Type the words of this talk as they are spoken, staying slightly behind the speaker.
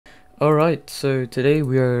Alright, so today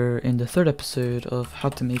we are in the third episode of how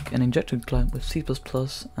to make an injection clamp with C++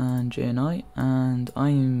 and JNI, and I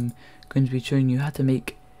am going to be showing you how to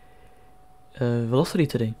make velocity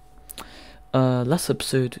today. Last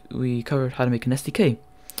episode we covered how to make an SDK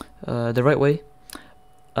the right way,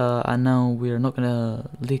 and now we are not going to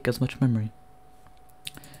leak as much memory.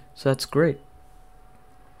 So that's great.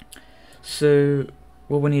 So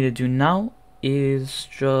what we need to do now is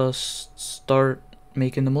just start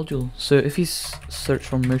making the module. So if you search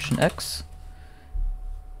for motion X,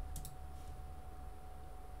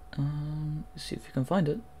 see if you can find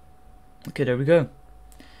it. Okay, there we go.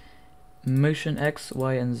 Motion X,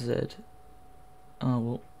 Y, and Z.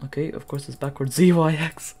 Well, okay, of course it's backwards. Z, Y,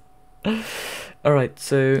 X. Alright,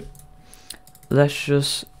 so let's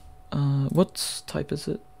just what type is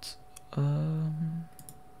it? I'm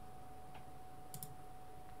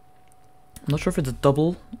not sure if it's a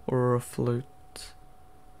double or a float.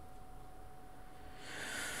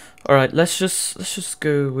 Alright, let's just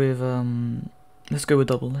go with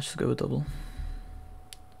double. Let's just go with double.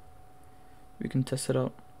 We can test it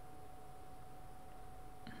out.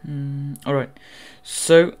 Alright,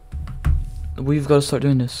 so we've got to start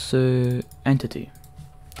doing this. So entity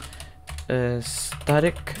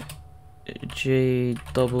static j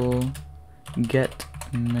double get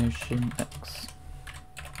motion X,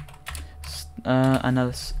 and now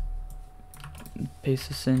let's paste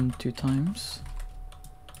this in 2 times.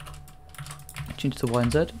 Change it to Y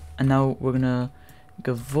and Z, and now we're gonna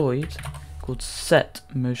go void called set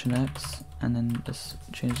motion X, and then let's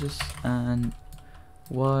change this and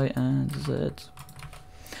Y and Z.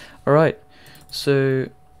 Alright, so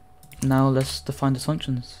now let's define the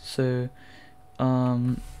functions. So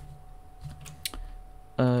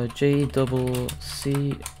j double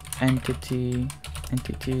c entity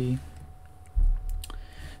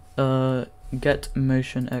get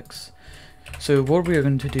motion X. So what we are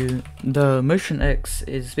going to do, the motion X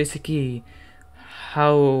is basically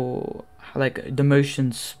how like the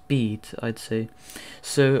motion speed, I'd say.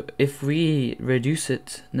 So if we reduce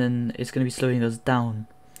it, then it's going to be slowing us down.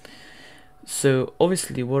 So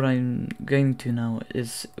obviously what I'm going to now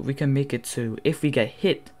is we can make it so if we get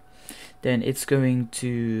hit, then it's going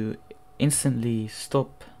to instantly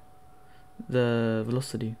stop the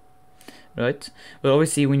velocity. Right, but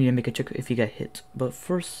obviously we need to make a check if you get hit. But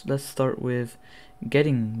first, let's start with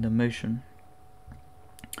getting the motion.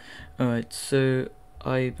 Alright, so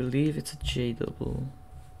I believe it's a J double.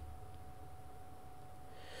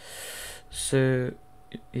 So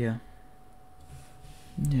yeah,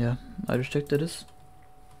 I restricted this.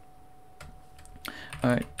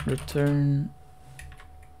 Alright, return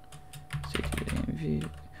CTV.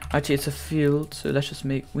 Actually, it's a field, so let's just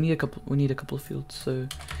make. We need a couple of fields. So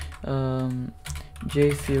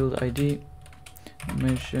j field id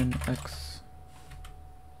motion X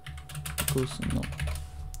equals null.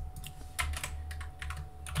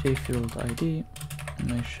 J field id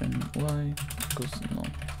motion Y equals null,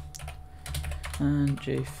 and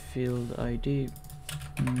j field id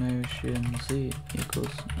motion Z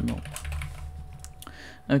equals null.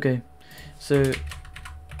 Okay, so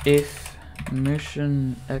if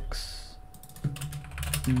motion X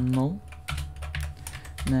null,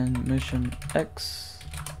 then motion X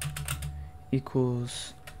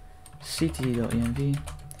equals ct.env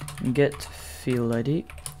get field id,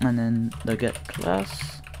 and then the get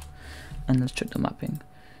class, and let's check the mapping.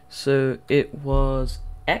 So it was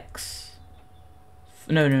X,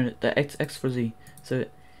 no, the X for Z. So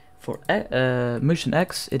for motion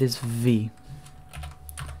X it is V.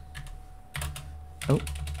 Oh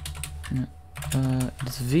no,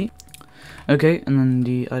 it's V. Okay, and then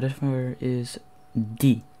the identifier is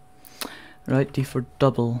D, right? D for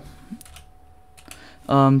double.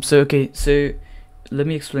 So let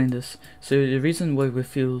me explain this. So the reason why with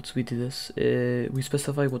fields we do this, we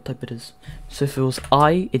specify what type it is. So if it was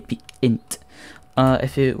I, it'd be int.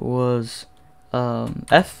 If it was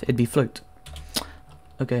F, it'd be float.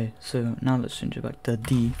 Okay, so now let's change it back to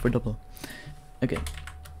D for double. Okay,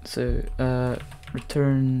 so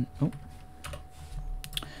return. Oh.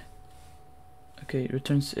 Okay,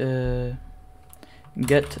 returns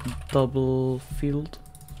get double field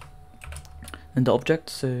and the object.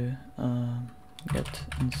 So get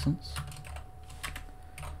instance,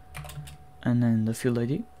 and then the field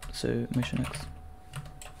ID. So motion X.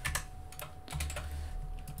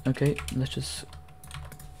 Okay, let's just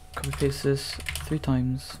copy paste this 3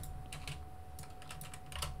 times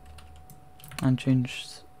and change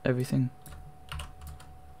everything.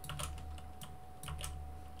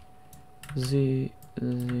 Z.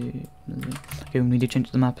 Okay, we need to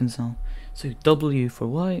change the mappings now. So W for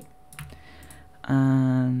Y,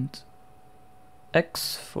 and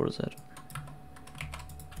X for Z.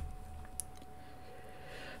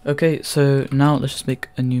 Okay, so now let's just make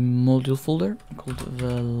a new module folder called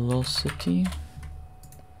velocity.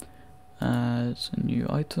 It's a new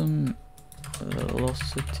item,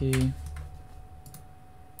 velocity,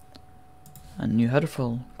 a new header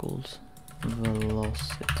file called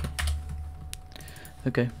velocity.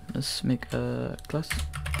 Okay, let's make a class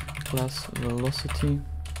velocity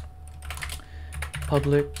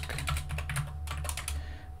public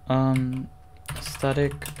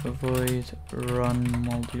static void run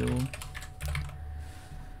module,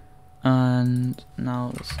 and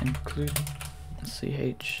now let's include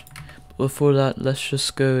ch. Before that, let's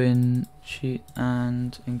just go in sheet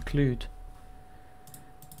and include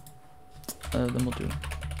the module.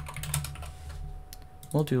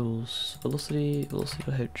 Modules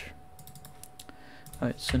velocity.h.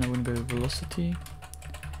 Alright, so now we're gonna go velocity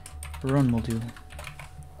run module.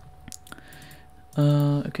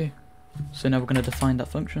 Okay, so now we're gonna define that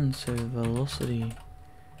function. So velocity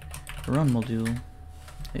run module,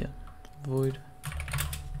 yeah, void.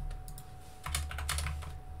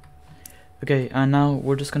 Okay, and now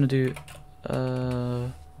we're just gonna do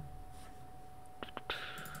okay,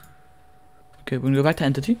 we're gonna go back to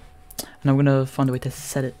entity, and I'm gonna find a way to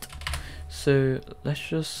set it. So let's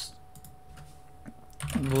just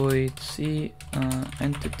void c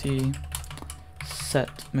entity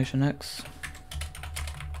set motion x.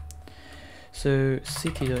 So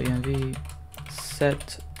ct.env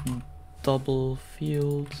set double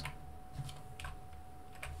field,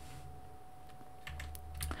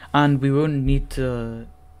 and we won't need to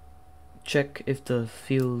check if the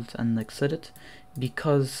field and like set it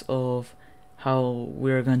because of how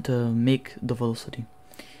we're going to make the velocity.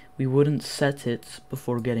 We wouldn't set it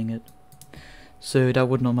before getting it, so that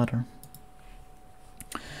would not matter.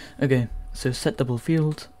 Okay, so set double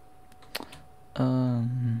field,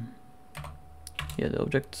 yeah, the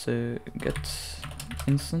object, so get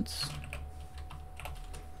instance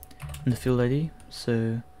and the field ID,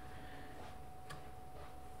 so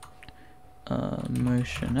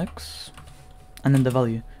motion x, and then the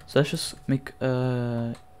value. So let's just make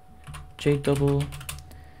j double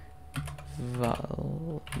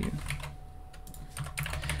value,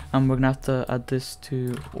 and we're gonna have to add this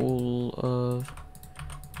to all of,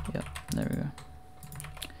 yeah, there we go.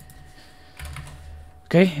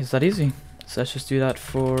 Okay, is that easy? So let's just do that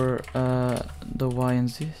for the y and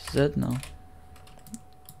z now.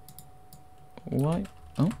 Y,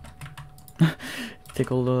 oh,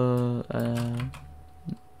 take all the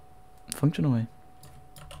function away.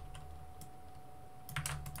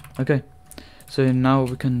 Okay, so now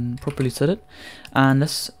we can properly set it, and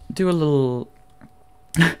let's do a little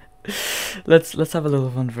let's have a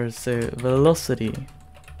little fun first. So velocity,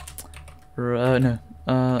 no,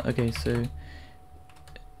 okay, so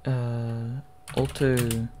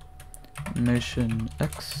auto motion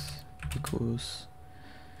x equals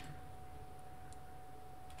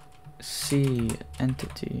c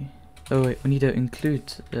entity. Oh wait, we need to include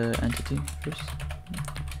the entity first.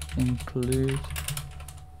 Include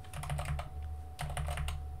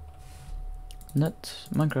net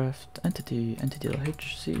Minecraft entity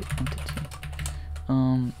entity.hc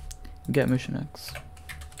entity get motion x.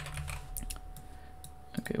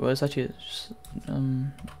 Okay, well it's actually just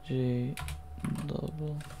j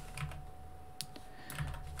double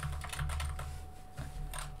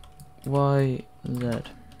y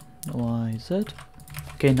z.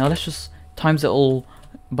 Okay, now let's just times it all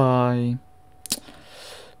by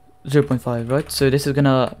 0.5, right? So this is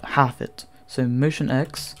gonna half it. So motion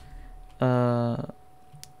x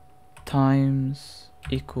times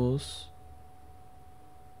equals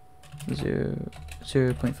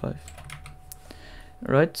 0.5.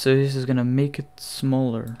 Right, so this is gonna make it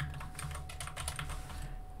smaller.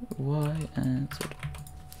 Y and Z,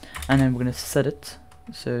 and then we're gonna set it.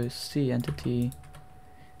 So C entity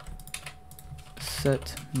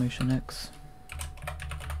set motion x.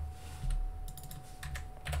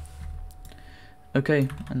 Okay,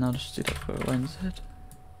 and now let's do that for Y and Z.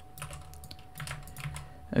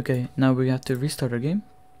 Okay, now we have to restart our game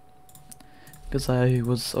because I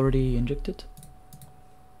was already injected.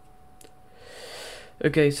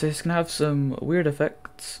 Okay, so it's gonna have some weird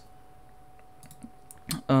effects.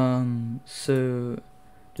 So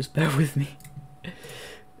just bear with me.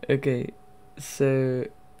 Okay, so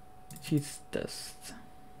cheats test.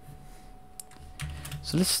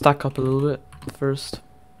 So let's stack up a little bit first,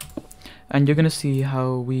 and you're gonna see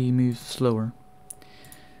how we move slower.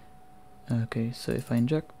 Okay, so if I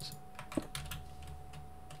inject,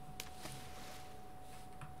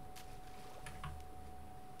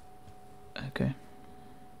 okay,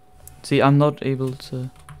 See, I'm not able to.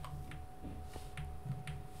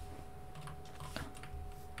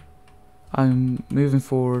 I'm moving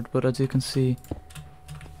forward, but as you can see,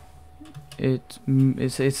 it's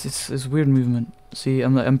weird movement. See,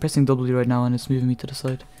 I'm pressing W right now, and it's moving me to the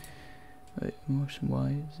side. Wait, motion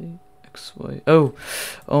Y, Z, X, Y.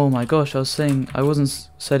 Oh my gosh! I was saying I wasn't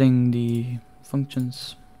setting the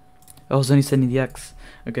functions. I was only setting the X.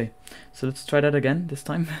 Okay, so let's try that again this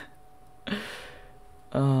time.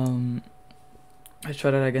 Let's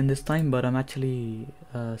try that again this time, but I'm actually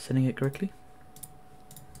setting it correctly.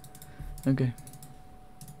 Okay.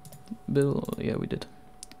 Bill, yeah, we did.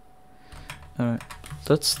 Alright,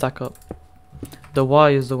 so let's stack up. The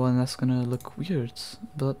Y is the one that's gonna look weird,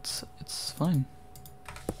 but it's fine.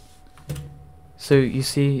 So you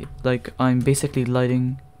see, like, I'm basically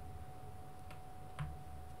lighting.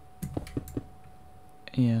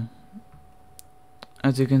 Yeah.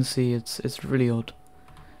 As you can see, it's really odd.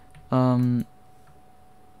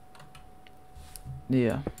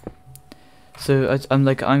 Yeah. So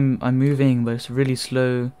I'm moving, but it's really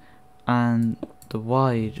slow, and the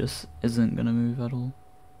Y just isn't gonna move at all.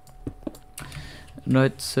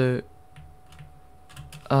 Right, so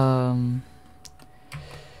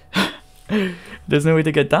there's no way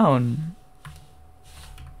to get down.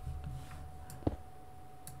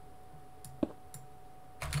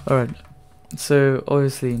 Alright, so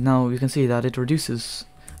obviously now you can see that it reduces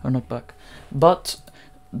our knockback, but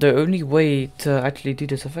the only way to actually do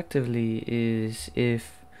this effectively is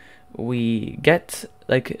if we get,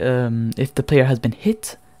 like, if the player has been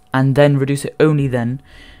hit, and then reduce it only then,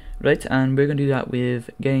 right? And we're gonna do that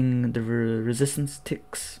with getting the resistance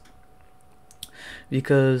ticks,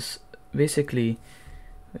 because basically,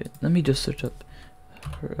 wait, let me just search up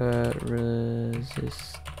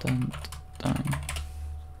resistant time.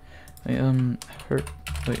 Hurt.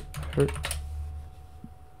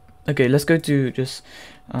 Okay, let's go to just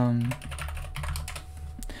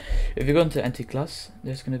if you go into anti-class,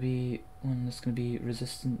 there's gonna be one that's gonna be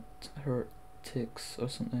resistant hurt ticks or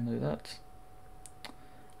something like that.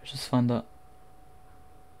 Let's just find that.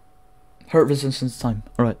 Hurt resistance time.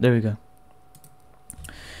 Alright, there we go.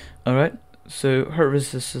 Alright, so hurt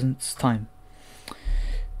resistance time.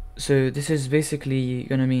 So this is basically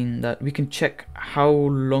gonna mean that we can check how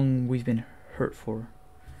long we've been hurt for.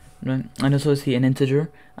 Right? And it's obviously an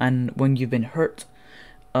integer, and when you've been hurt,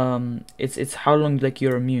 it's how long, like,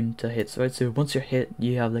 you're immune to hits, right? So once you're hit,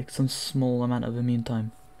 you have like some small amount of immune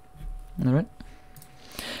time. Alright,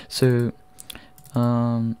 so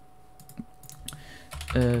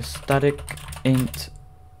static int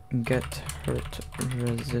get hurt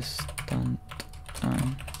resistant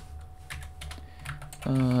time,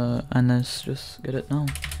 and let's just get it now.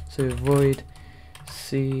 So void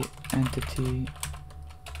c entity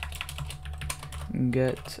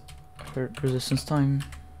get hurt resistance time.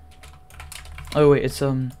 Oh wait, it's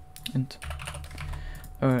int.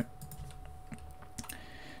 Alright,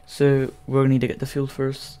 so we're gonna need to get the field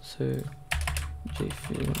first. So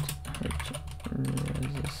jfield hurt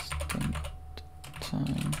resistant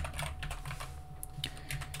time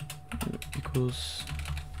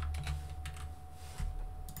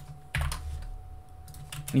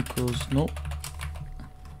equals null.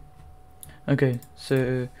 Okay,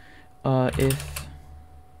 so if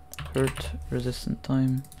hurt resistant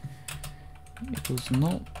time equals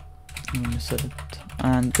null, I'm gonna set it.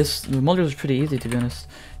 And the module is pretty easy, to be honest.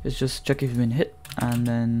 It's just check if you've been hit, and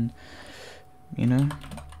then, you know,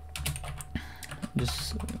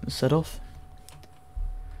 just set off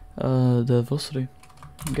the velocity.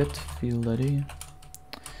 Get field ID,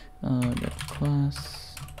 get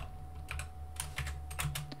class.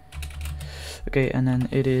 Okay, and then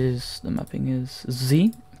it is, the mapping is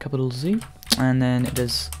Z, capital Z, and then it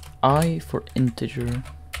is I for integer.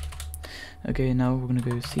 Okay, now we're gonna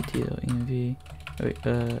go ctl.env,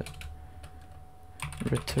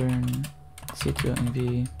 return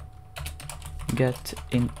ctl.env get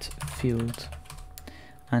int field,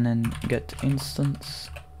 and then get instance,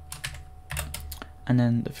 and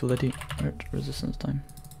then the field ID resistance time.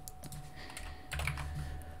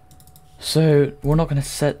 So we're not gonna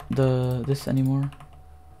set this anymore.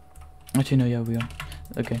 Actually, no, yeah, we are.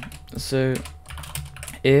 Okay, so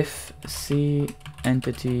if c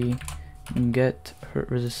entity get hurt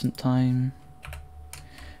resistant time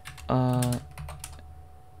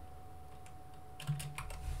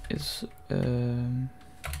is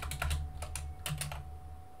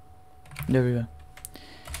there we go.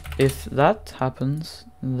 If that happens,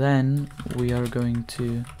 then we are going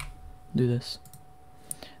to do this.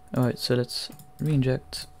 Alright, so let's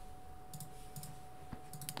re-inject.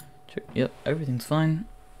 Check. Yep, everything's fine.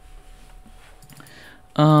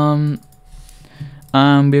 And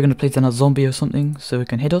we're gonna place down a zombie or something so it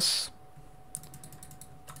can hit us.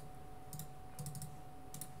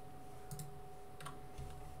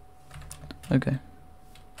 Okay.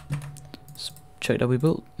 Let's check that we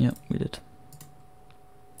built. Yeah, we did.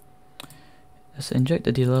 Let's inject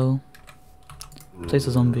the DLL. Place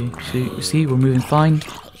a zombie. So you see, we're moving fine.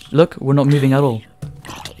 Look, we're not moving at all.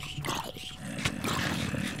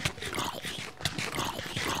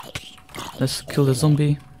 Let's kill the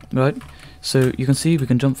zombie. Right. So you can see we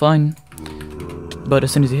can jump fine. But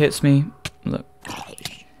as soon as he hits me, look.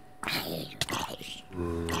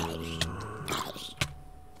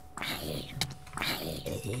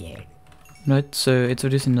 Right, so it's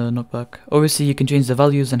reducing the knockback. Obviously you can change the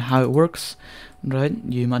values and how it works. Right,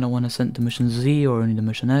 you might not want to send the mission Z or only the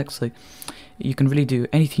mission X. Like, you can really do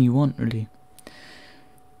anything you want, really.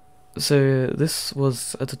 So this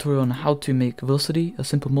was a tutorial on how to make Velocity, a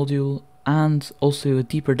simple module, and also a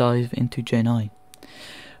deeper dive into JNI.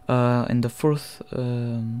 In the fourth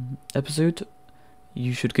episode,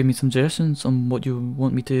 you should give me some suggestions on what you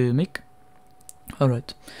want me to make.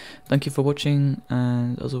 Alright, thank you for watching,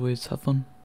 and as always, have fun.